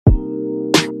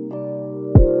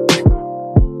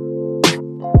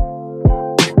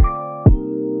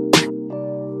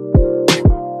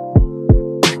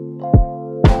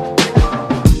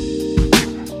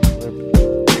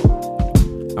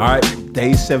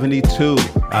72.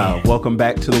 Welcome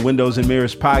back to the Windows and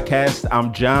Mirrors podcast.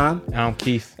 I'm John. And I'm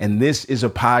Keith. And this is a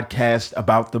podcast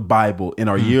about the Bible. In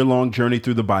our year-long journey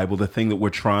through the Bible, the thing that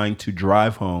we're trying to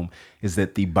drive home is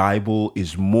that the Bible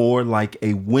is more like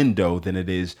a window than it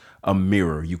is a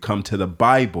mirror. You come to the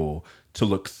Bible to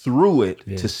look through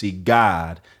it to see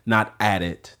God, not at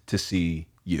it to see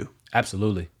you.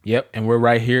 Absolutely. Yep. And we're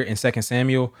right here in 2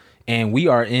 Samuel, and we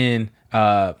are in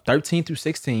 13 through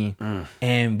 16,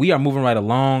 and we are moving right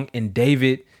along. And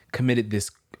David committed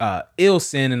this ill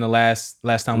sin in the last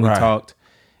time we talked,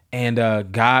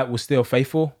 and God was still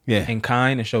faithful and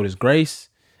kind and showed his grace.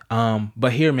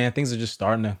 But here, man, things are just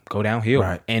starting to go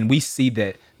downhill, and we see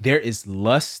that there is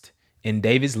lust in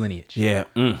David's lineage.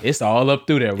 It's all up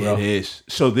through there, bro. It is.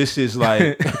 So this is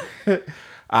like,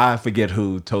 I forget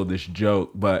who told this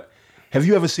joke, but have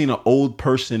you ever seen an old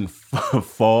person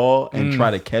fall and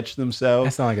try to catch themselves?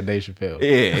 That sounds like a Dave Chappelle.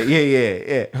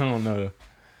 Yeah. I don't know.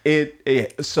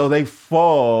 So they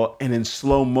fall, and in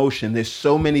slow motion, there's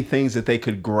so many things that they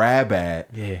could grab at,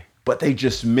 but they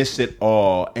just miss it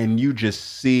all, and you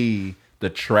just see the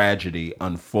tragedy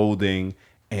unfolding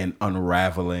and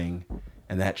unraveling,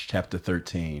 and that's chapter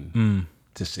 13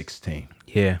 to 16.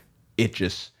 Yeah. It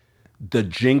just, the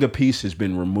Jenga piece has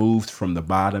been removed from the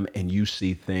bottom, and you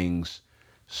see things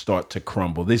start to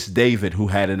crumble. This David, who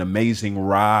had an amazing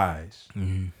rise,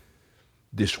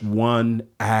 this one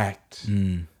act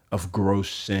of gross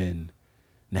sin,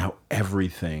 now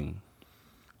everything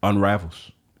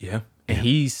unravels. Yeah. And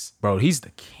he's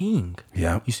the king.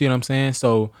 Yeah. You see what I'm saying?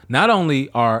 So not only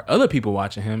are other people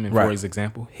watching him, and for his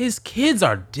example, his kids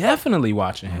are definitely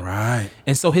watching him. Right.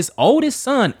 And so his oldest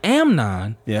son,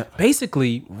 Amnon,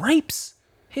 basically rapes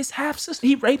his half-sister.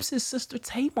 He rapes his sister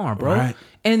Tamar, bro. Right.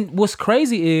 And what's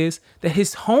crazy is that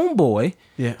his homeboy,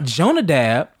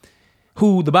 Jonadab,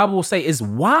 who the Bible will say is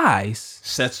wise,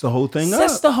 sets the whole thing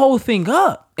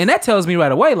up. And that tells me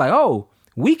right away, like, oh,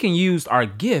 we can use our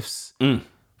gifts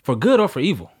for good or for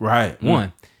evil. Right.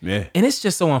 One. Yeah. And it's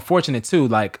just so unfortunate too,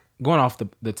 like going off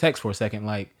the text for a second,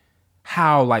 like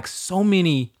how like so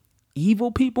many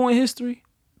evil people in history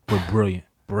were brilliant.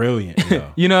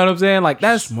 Yo. You know what I'm saying? Like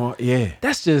that's smart.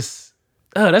 That's just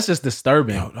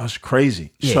disturbing. Yo, that's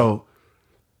crazy. Yeah. So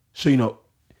you know,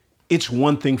 it's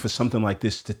one thing for something like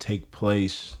this to take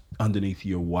place underneath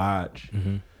your watch,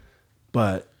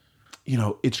 but you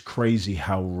know, it's crazy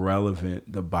how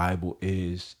relevant the Bible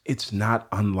is. It's not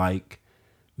unlike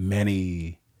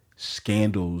many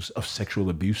scandals of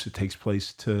sexual abuse that takes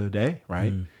place today,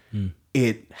 right?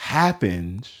 It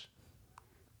happens,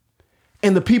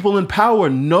 and the people in power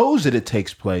knows that it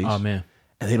takes place. Oh man.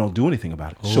 And they don't do anything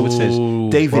about it. So it says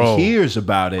David hears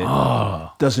about it,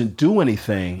 doesn't do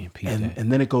anything,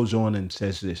 and then it goes on and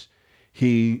says this.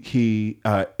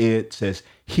 It says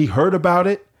he heard about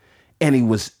it, and he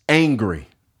was angry.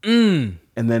 And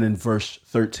then in verse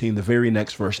 13, the very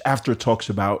next verse, after it talks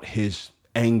about his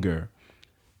anger,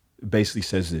 it basically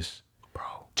says this.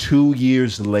 2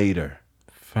 years later.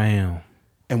 Fam.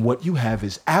 And what you have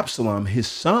is Absalom, his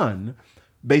son,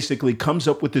 basically comes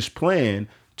up with this plan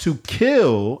to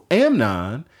kill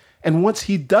Amnon. And once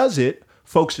he does it,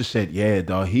 folks have said, yeah,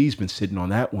 dog, he's been sitting on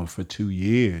that one for 2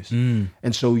 years.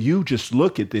 And so you just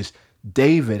look at this.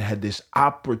 David had this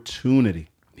opportunity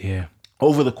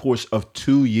over the course of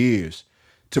 2 years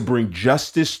to bring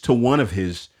justice to one of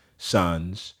his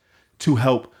sons, to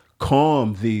help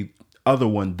calm the other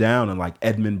one down. And like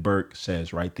Edmund Burke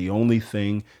says, right, the only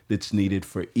thing that's needed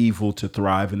for evil to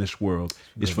thrive in this world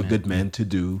is for good men to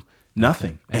do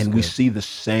nothing. And we see the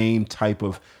same type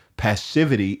of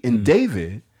passivity in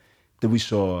David that we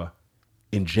saw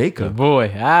in Jacob. When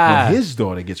his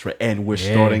daughter gets ready. And we're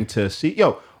starting to see,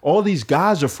 all these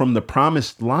guys are from the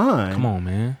promised line. Come on,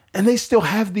 man. And they still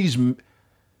have these,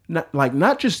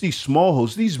 not just these small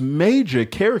holes, these major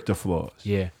character flaws.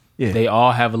 Yeah. They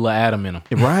all have a little Adam in them.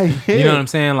 Right. You know what I'm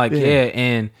saying? Like,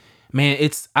 and man,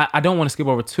 I don't want to skip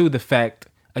over too the fact,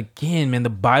 again, man,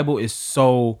 the Bible is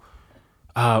so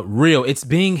real. It's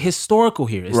being historical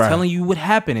here. It's telling you what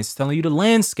happened. It's telling you the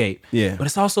landscape. Yeah. But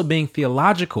it's also being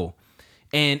theological.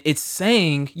 And it's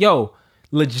saying,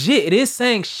 legit, it is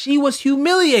saying she was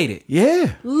humiliated.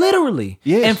 Yeah. Literally.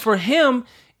 Yes. And for him,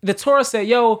 the Torah said,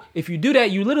 if you do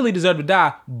that, you literally deserve to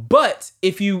die. But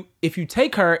if you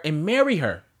take her and marry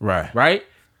her, right,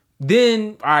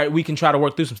 then all right, we can try to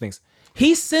work through some things.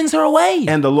 He sends her away.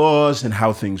 And the laws and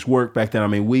how things work back then, I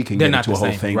mean, we can get into a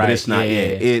whole thing, but it's not,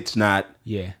 it's not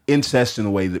incest in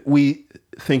the way that we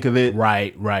think of it.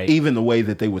 Right. Even the way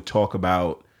that they would talk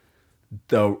about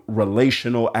the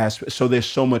relational aspect. So there's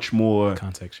so much more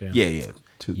context. To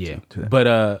that.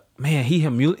 But man, he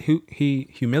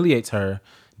humiliates her,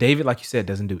 David, like you said,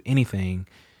 doesn't do anything.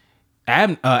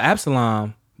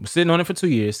 Absalom was sitting on it for 2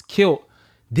 years, killed.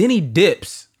 Then he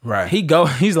dips. Right.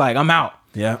 He's like, I'm out.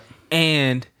 Yeah.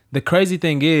 And the crazy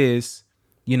thing is,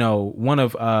 one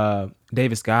of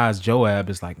David's guys, Joab,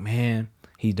 is like, man,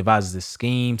 he devises this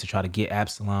scheme to try to get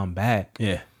Absalom back.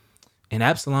 Yeah. And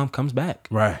Absalom comes back.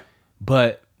 Right.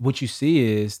 But what you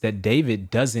see is that David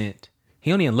he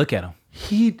don't even look at him.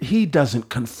 He doesn't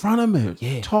confront him or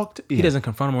talk to him. He doesn't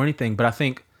confront him or anything. But I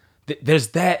think there's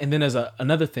that, and then there's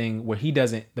another thing where he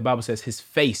doesn't. The Bible says his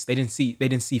face. They didn't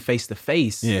see face to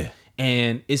face. Yeah.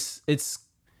 And it's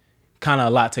kind of a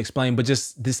lot to explain, but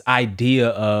just this idea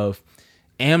of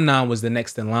Amnon was the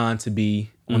next in line to be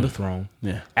on the throne.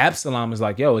 Yeah. Absalom is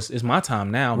like, yo, it's my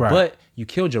time now. Right. But you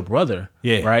killed your brother.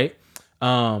 Yeah. Right.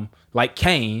 Like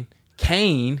Cain,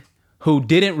 who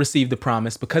didn't receive the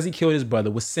promise because he killed his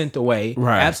brother, was sent away.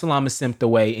 Right. Absalom is sent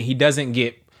away, and he doesn't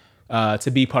get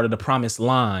to be part of the promised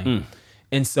line.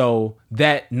 And so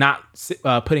that not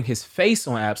putting his face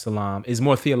on Absalom is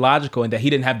more theological in that he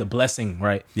didn't have the blessing,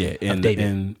 right? Yeah, of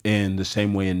David. in the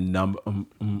same way in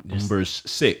Numbers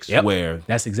 6, Yep. where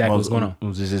That's exactly what's going on.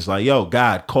 Moses is like, yo,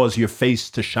 God, cause your face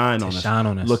to shine on us. shine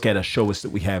on us. Look at us, show us that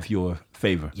we have your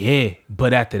favor. Yeah,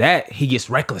 but after that, he gets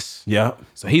reckless. Yeah.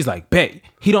 So he's like, bet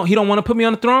he don't want to put me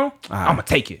on the throne. I'm gonna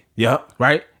take it. Yep.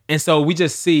 Right. And so we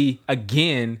just see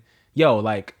again,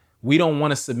 like we don't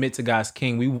want to submit to God's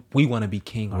king. We want to be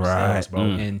king ourselves, Right. bro.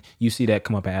 And you see that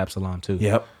come up in Absalom too.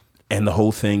 Yep. And the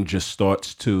whole thing just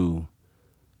starts to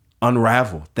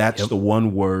unravel. That's the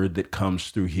one word that comes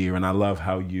through here. And I love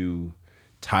how you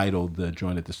titled the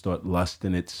joint at the start, Lust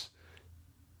in its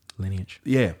Lineage.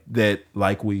 Yeah, that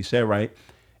like we said, right?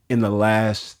 In the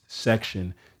last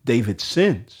section, David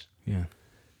sins. Yeah.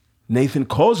 Nathan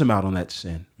calls him out on that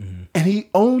sin. And he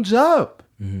owns up.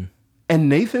 And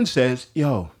Nathan says,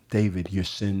 yo, David, your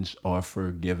sins are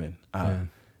forgiven.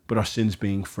 But our sins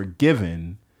being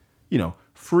forgiven,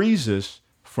 frees us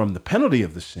from the penalty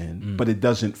of the sin, but it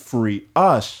doesn't free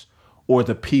us or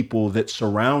the people that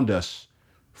surround us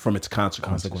from its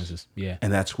consequences. Yeah.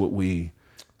 And that's what we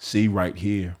see right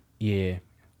here. Yeah.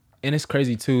 And it's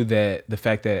crazy too that the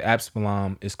fact that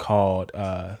Absalom is called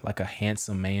like a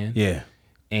handsome man. Yeah.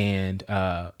 And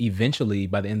eventually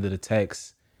by the end of the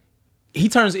text, he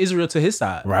turns Israel to his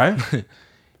side. Right.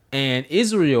 And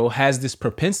Israel has this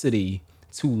propensity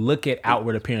to look at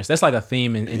outward appearance. That's like a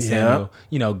theme in Samuel.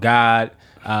 God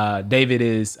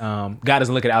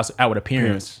doesn't look at outward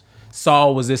appearance.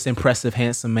 Saul was this impressive,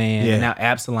 handsome man. Yeah. And now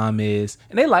Absalom is.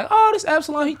 And they like, oh, this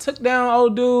Absalom, he took down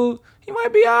old dude. He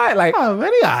might be all right. Like, Oh,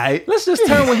 man, he all right. let's just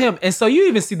turn with him. And so you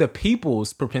even see the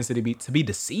people's propensity to be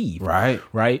deceived. Right.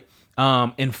 Right.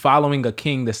 In following a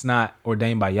king that's not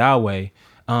ordained by Yahweh.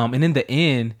 And in the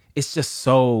end, it's just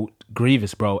so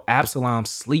grievous, bro. Absalom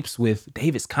sleeps with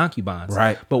David's concubines.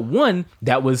 Right. But one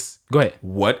that was, go ahead.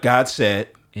 What God said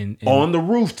And on the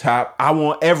rooftop, I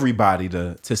want everybody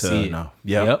to see it. know.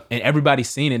 Yep. And everybody's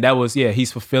seen it. That was,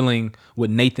 he's fulfilling what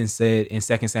Nathan said in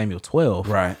 2 Samuel 12.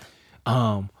 Right.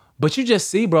 But you just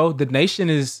see, bro, the nation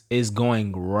is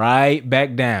going right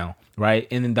back down, right?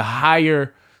 And then the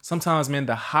higher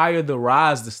the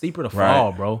rise, the steeper the fall,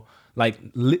 Right. bro. Like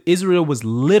Israel was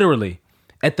literally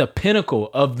at the pinnacle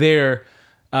of their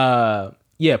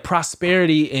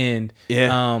prosperity and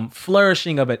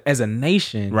flourishing of it as a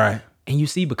nation. Right. And you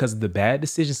see, because of the bad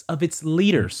decisions of its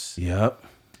leaders Yep.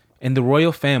 and the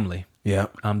royal family,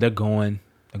 Yep. they're going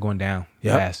down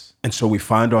fast. And so we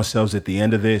find ourselves at the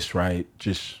end of this, right?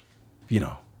 Just,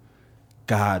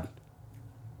 God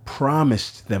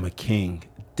promised them a king.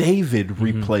 David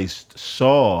replaced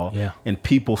Saul. Yeah. And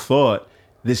people thought,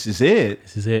 this is it.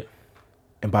 This is it.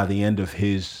 And by the end of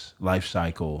his life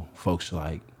cycle, folks are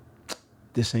like,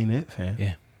 this ain't it, fam.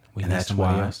 Yeah. We And need that's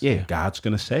somebody why, else. God's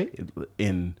going to say it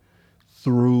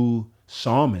through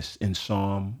psalmists in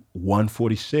Psalm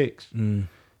 146.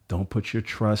 Don't put your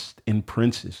trust in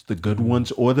princes, the good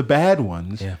ones or the bad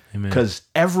ones, Yeah, amen. because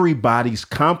everybody's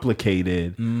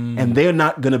complicated and they're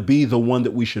not going to be the one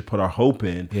that we should put our hope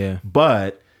in. Yeah.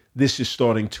 But this is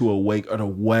starting to awake or to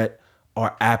whet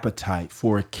our appetite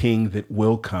for a king that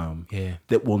will come,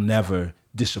 that will never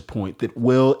disappoint, that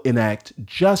will enact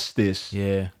justice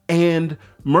and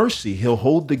mercy. He'll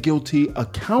hold the guilty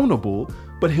accountable,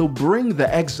 but he'll bring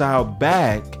the exile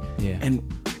back and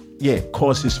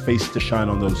cause his face to shine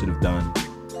on those that have done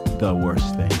the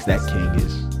worst things. That king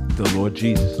is the Lord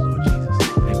Jesus.